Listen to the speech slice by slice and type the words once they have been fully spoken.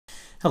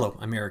Hello,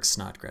 I'm Eric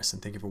Snodgrass,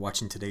 and thank you for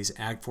watching today's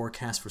Ag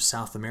Forecast for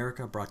South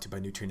America, brought to you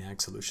by Nutrien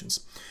Ag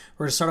Solutions.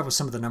 We're going to start off with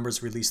some of the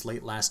numbers released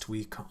late last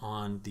week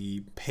on the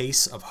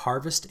pace of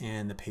harvest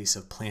and the pace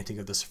of planting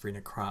of the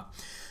Safrinha crop.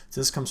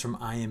 So this comes from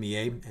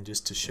IMEA, and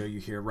just to show you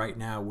here, right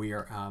now we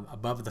are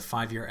above the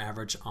 5-year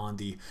average on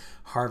the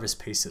harvest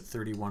pace at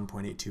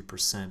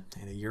 31.82%,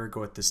 and a year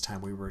ago at this time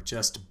we were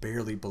just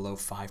barely below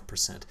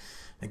 5%.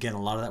 Again,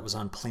 a lot of that was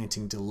on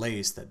planting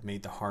delays that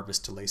made the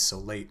harvest delay so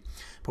late.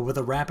 But with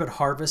a rapid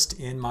harvest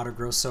in Mato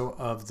Grosso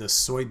of the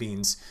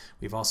soybeans,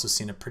 we've also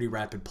seen a pretty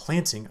rapid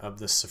planting of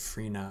the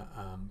Safrinha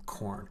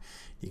corn.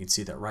 You can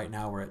see that right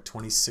now we're at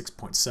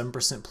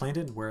 26.7%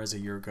 planted, whereas a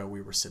year ago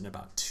we were sitting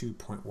about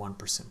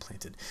 2.1%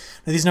 planted.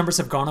 Now these numbers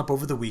have gone up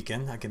over the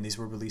weekend. Again, these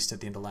were released at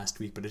the end of last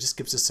week, but it just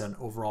gives us an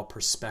overall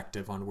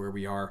perspective on where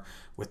we are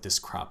with this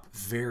crop.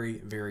 Very,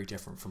 very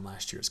different from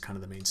last year is kind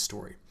of the main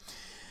story.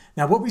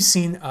 Now what we've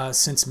seen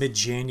since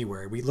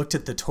mid-January, we looked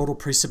at the total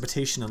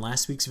precipitation in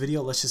last week's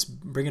video. Let's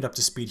just bring it up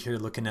to speed here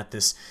looking at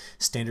this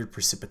standard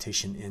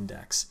precipitation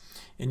index.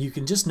 And you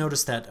can just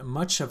notice that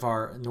much of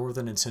our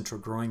northern and central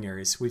growing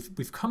areas,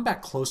 we've come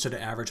back closer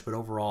to average, but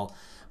overall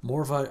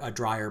more of a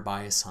drier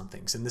bias on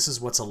things. And this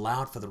is what's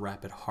allowed for the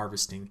rapid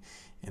harvesting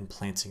and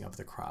planting of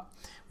the crop.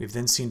 We've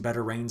then seen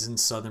better rains in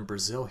southern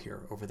Brazil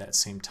here over that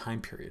same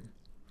time period.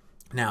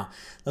 Now,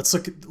 let's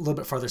look a little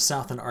bit farther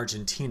south in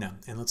Argentina,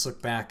 and let's look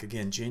back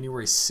again,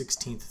 January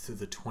 16th through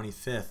the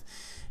 25th,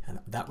 and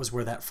that was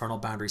where that frontal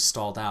boundary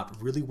stalled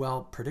out. Really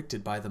well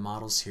predicted by the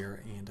models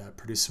here and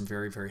produced some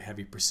very, very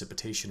heavy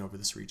precipitation over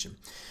this region.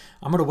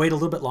 I'm going to wait a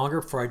little bit longer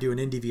before I do an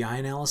NDVI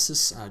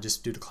analysis,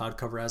 just due to cloud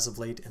cover as of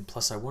late, and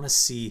plus I want to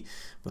see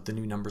what the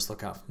new numbers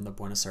look out from the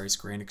Buenos Aires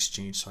Grain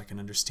Exchange so I can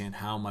understand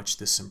how much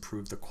this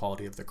improved the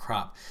quality of the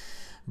crop.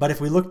 But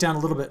if we look down a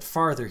little bit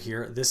farther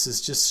here, this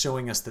is just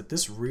showing us that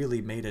this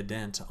really made a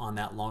dent on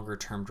that longer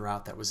term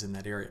drought that was in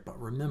that area.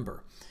 But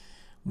remember,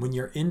 when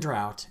you're in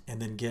drought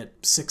and then get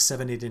 6,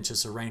 7, 8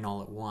 inches of rain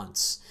all at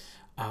once,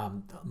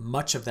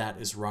 much of that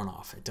is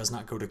runoff. It does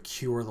not go to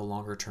cure the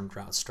longer term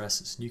drought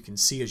stresses. And you can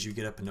see as you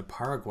get up into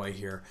Paraguay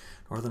here,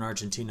 northern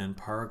Argentina and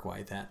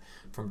Paraguay, that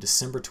from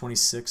December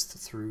 26th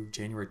through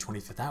January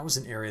 25th, that was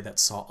an area that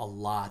saw a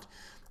lot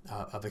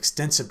of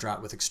extensive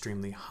drought with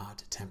extremely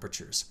hot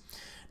temperatures.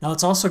 Now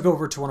let's also go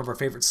over to one of our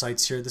favorite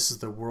sites here. This is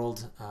the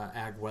World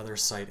Ag Weather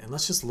site, and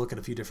let's just look at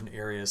a few different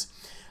areas.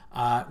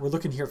 We're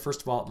looking here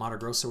first of all at Mato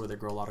Grosso, where they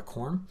grow a lot of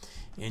corn,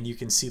 and you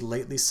can see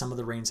lately some of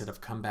the rains that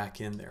have come back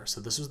in there. So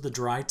this was the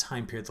dry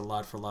time period that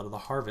allowed for a lot of the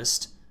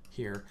harvest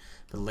here,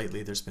 but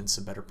lately there's been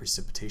some better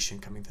precipitation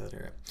coming to that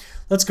area.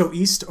 Let's go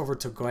east over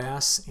to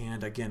Goiás,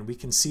 and again we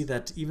can see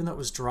that even though it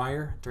was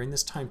drier during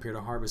this time period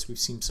of harvest, we've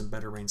seen some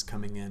better rains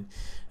coming in,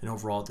 and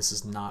overall this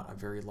is not a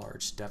very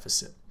large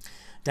deficit.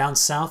 Down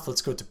south,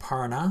 let's go to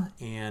Paraná,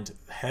 and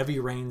heavy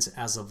rains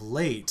as of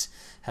late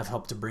have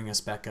helped to bring us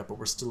back up, but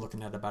we're still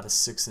looking at about a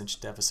 6-inch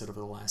deficit over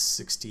the last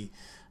 60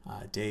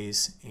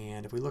 days.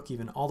 And if we look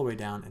even all the way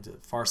down into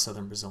far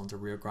southern Brazil, into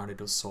Rio Grande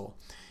do Sul,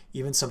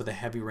 even some of the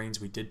heavy rains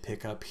we did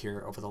pick up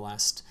here over the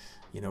last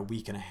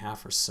week and a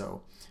half or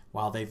so,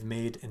 while they've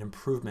made an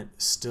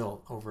improvement,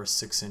 still over a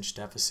 6-inch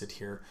deficit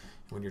here.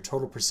 When your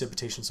total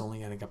precipitation is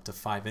only adding up to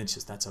 5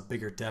 inches, that's a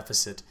bigger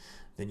deficit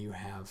than you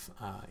have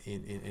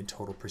in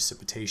total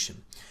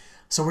precipitation.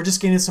 So we're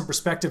just gaining some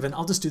perspective, and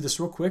I'll just do this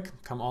real quick.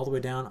 Come all the way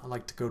down. I'd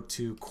like to go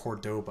to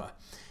Cordoba.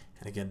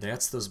 And again,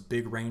 that's those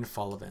big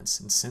rainfall events,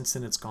 and since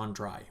then it's gone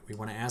dry. We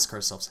want to ask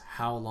ourselves,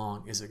 how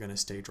long is it going to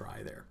stay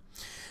dry there?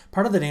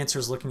 Part of that answer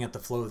is looking at the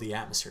flow of the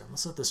atmosphere.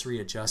 Let's let this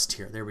readjust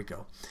here. There we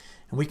go.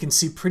 And we can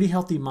see pretty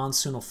healthy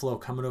monsoonal flow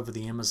coming over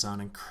the Amazon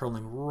and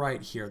curling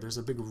right here. There's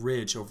a big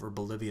ridge over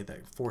Bolivia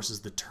that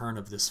forces the turn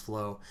of this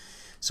flow.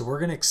 So we're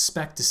going to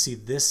expect to see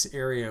this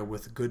area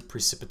with good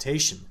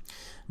precipitation.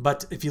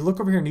 But if you look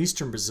over here in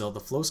eastern Brazil, the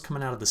flow's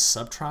coming out of the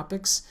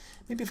subtropics.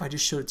 Maybe if I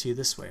just showed it to you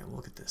this way,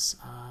 look at this,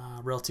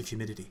 relative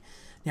humidity.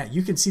 Yeah,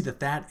 you can see that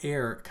that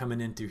air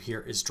coming in through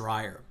here is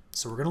drier.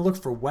 So we're going to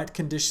look for wet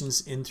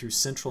conditions in through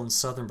central and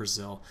southern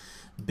Brazil.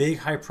 Big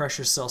high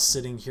pressure cell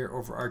sitting here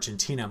over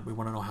Argentina. We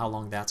want to know how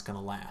long that's going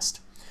to last.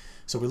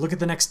 So we look at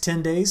the next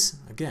 10 days.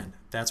 Again,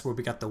 that's where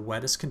we got the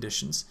wettest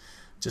conditions.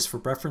 Just for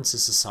reference,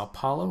 this is Sao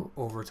Paulo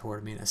over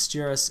toward Minas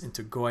Gerais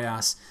into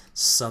Goiás,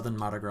 southern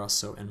Mato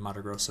Grosso, and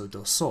Mato Grosso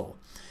do Sul.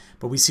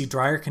 But we see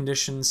drier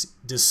conditions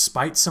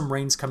despite some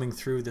rains coming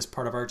through this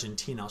part of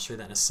Argentina. I'll show you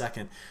that in a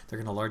second. They're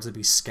going to largely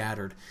be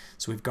scattered.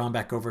 So we've gone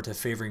back over to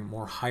favoring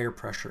more higher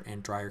pressure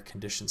and drier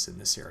conditions in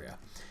this area.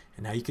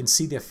 And now you can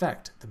see the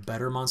effect. The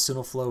better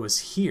monsoonal flow is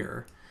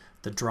here,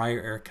 the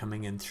drier air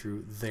coming in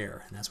through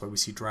there. And that's why we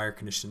see drier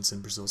conditions in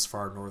Brazil's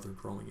far northern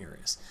growing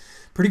areas.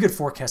 Pretty good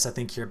forecast, I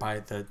think, here by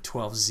the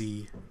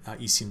 12Z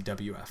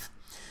ECMWF.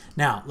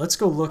 Now, let's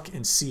go look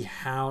and see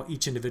how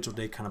each individual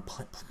day kind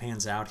of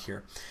pans out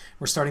here.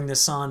 We're starting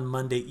this on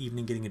Monday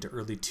evening, getting into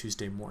early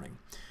Tuesday morning.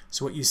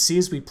 So what you see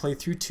is we play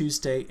through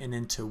Tuesday and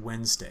into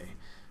Wednesday.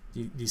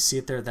 You see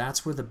it there?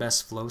 That's where the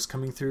best flow is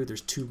coming through.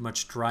 There's too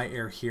much dry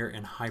air here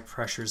and high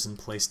pressures in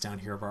place down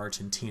here of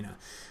Argentina.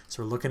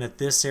 So we're looking at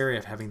this area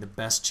of having the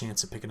best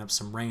chance of picking up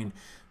some rain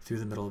through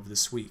the middle of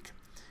this week.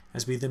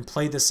 As we then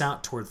play this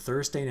out toward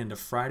Thursday and into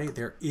Friday,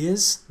 there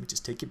is, let me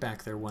just take you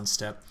back there one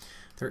step,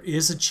 there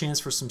is a chance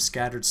for some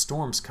scattered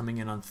storms coming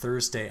in on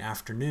Thursday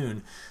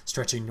afternoon,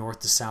 stretching north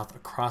to south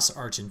across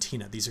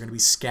Argentina. These are going to be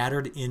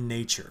scattered in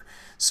nature.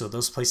 So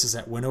those places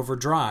that went over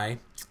dry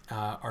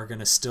are going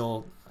to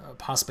still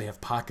possibly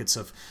have pockets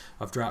of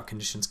drought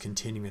conditions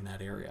continuing in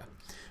that area.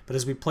 But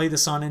as we play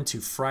this on into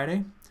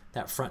Friday,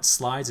 that front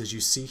slides, as you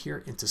see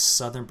here, into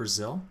southern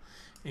Brazil,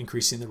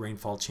 increasing the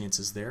rainfall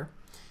chances there.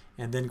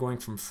 And then going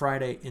from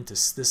Friday into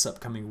this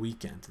upcoming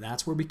weekend,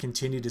 that's where we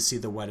continue to see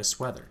the wettest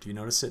weather. Do you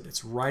notice it?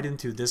 It's right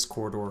into this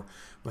corridor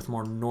with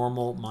more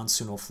normal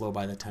monsoonal flow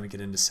by the time we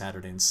get into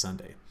Saturday and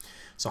Sunday.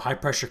 So high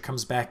pressure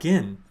comes back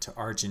in to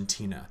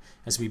Argentina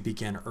as we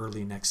begin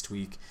early next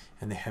week,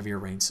 and the heavier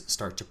rains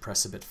start to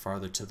press a bit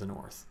farther to the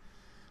north.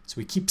 So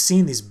we keep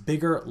seeing these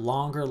bigger,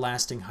 longer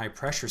lasting high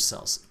pressure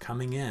cells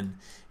coming in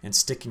and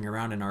sticking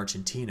around in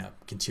Argentina,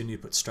 continue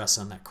to put stress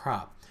on that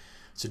crop.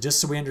 So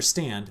just so we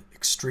understand,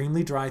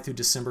 extremely dry through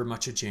December,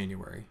 much of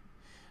January,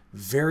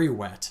 very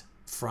wet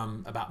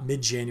from about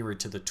mid-January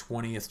to the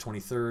 20th,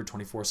 23rd,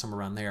 24th, somewhere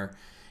around there.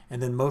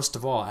 And then most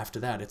of all, after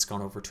that, it's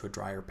gone over to a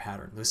drier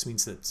pattern. This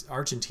means that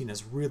Argentina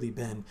has really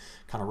been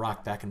kind of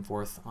rocked back and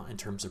forth in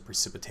terms of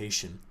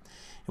precipitation.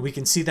 And we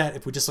can see that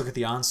if we just look at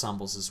the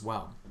ensembles as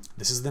well.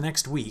 This is the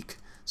next week.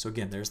 So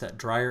again, there's that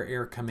drier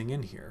air coming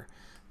in here.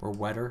 We're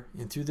wetter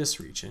in through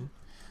this region.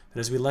 But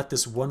as we let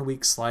this 1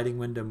 week sliding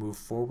window move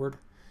forward,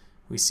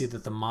 we see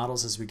that the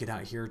models as we get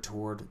out here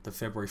toward the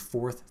February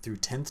 4th through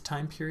 10th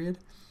time period,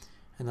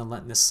 and then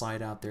letting this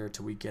slide out there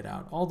till we get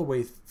out all the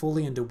way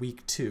fully into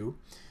week 2,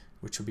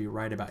 which will be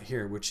right about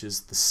here, which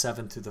is the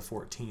 7th through the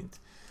 14th.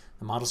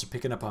 The models are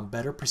picking up on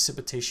better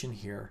precipitation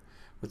here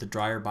with a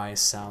drier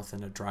bias south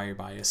and a drier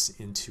bias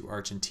into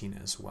Argentina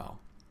as well.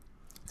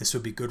 This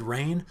would be good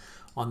rain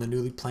on the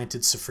newly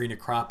planted Safrinha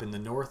crop in the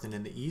north and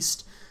in the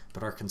east,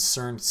 but our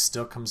concern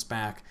still comes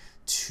back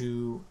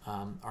to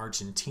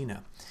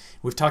Argentina.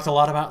 We've talked a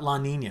lot about La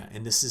Nina,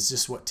 and this is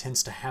just what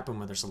tends to happen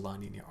when there's a La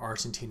Nina.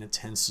 Argentina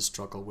tends to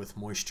struggle with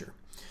moisture.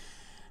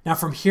 Now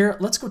from here,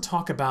 let's go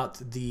talk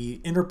about the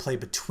interplay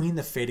between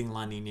the fading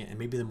La Nina and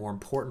maybe the more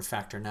important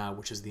factor now,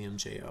 which is the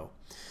MJO.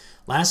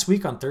 Last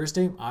week on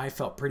Thursday, I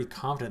felt pretty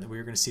confident that we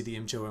were going to see the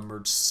MJO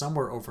emerge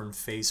somewhere over in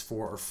phase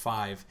 4 or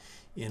 5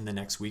 in the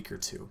next week or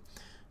two.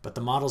 But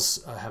the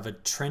models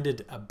have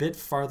trended a bit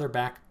farther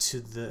back to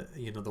the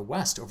the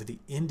west over the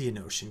Indian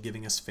Ocean,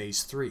 giving us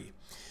phase 3.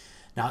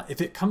 Now, if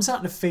it comes out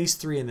into phase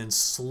 3 and then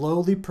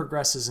slowly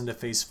progresses into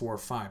phase 4 or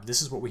 5,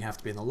 this is what we have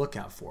to be on the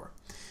lookout for.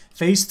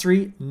 Phase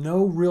 3,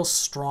 no real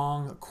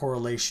strong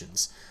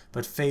correlations,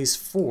 but phase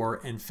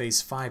 4 and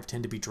phase 5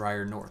 tend to be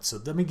drier north. So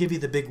let me give you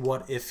the big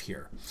what if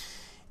here.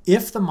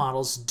 If the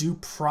models do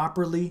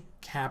properly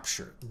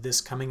capture this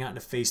coming out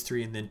into phase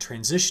 3 and then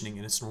transitioning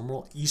in its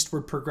normal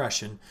eastward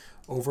progression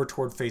over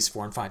toward phase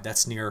 4 and 5,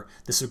 that's near,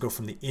 this would go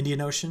from the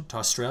Indian Ocean to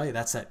Australia,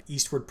 that's that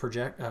eastward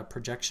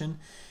projection,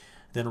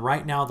 then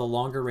right now the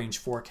longer range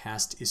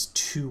forecast is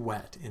too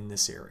wet in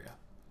this area.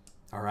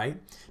 All right,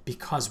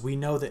 because we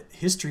know that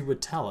history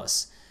would tell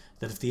us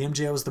that if the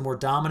MJO is the more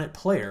dominant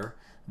player,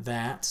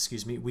 that,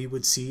 we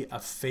would see a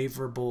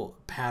favorable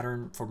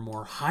pattern for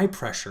more high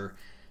pressure,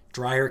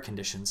 drier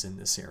conditions in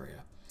this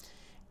area.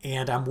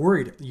 And I'm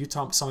worried, you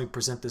saw me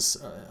present this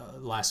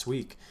last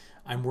week,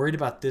 I'm worried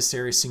about this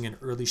area seeing an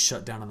early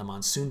shutdown on the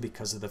monsoon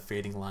because of the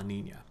fading La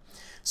Nina.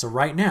 So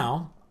right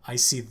now, I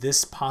see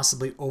this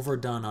possibly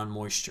overdone on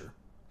moisture,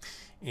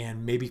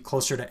 and maybe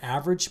closer to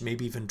average,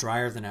 maybe even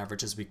drier than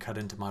average as we cut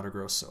into Mato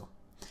Grosso.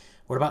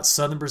 What about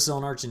southern Brazil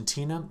and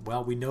Argentina?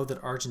 Well, we know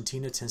that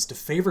Argentina tends to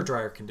favor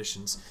drier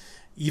conditions,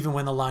 even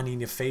when the La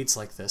Nina fades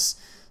like this.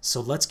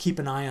 So let's keep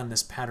an eye on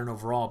this pattern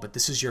overall, but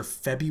this is your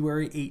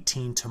February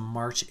 18 to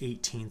March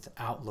 18th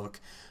outlook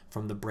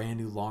from the brand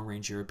new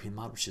long-range European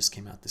model, which just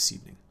came out this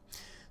evening.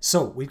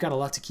 So we've got a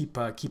lot to keep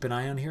an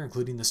eye on here,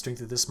 including the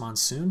strength of this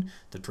monsoon,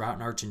 the drought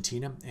in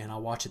Argentina, and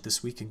I'll watch it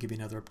this week and give you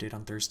another update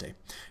on Thursday.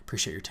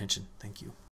 Appreciate your attention. Thank you.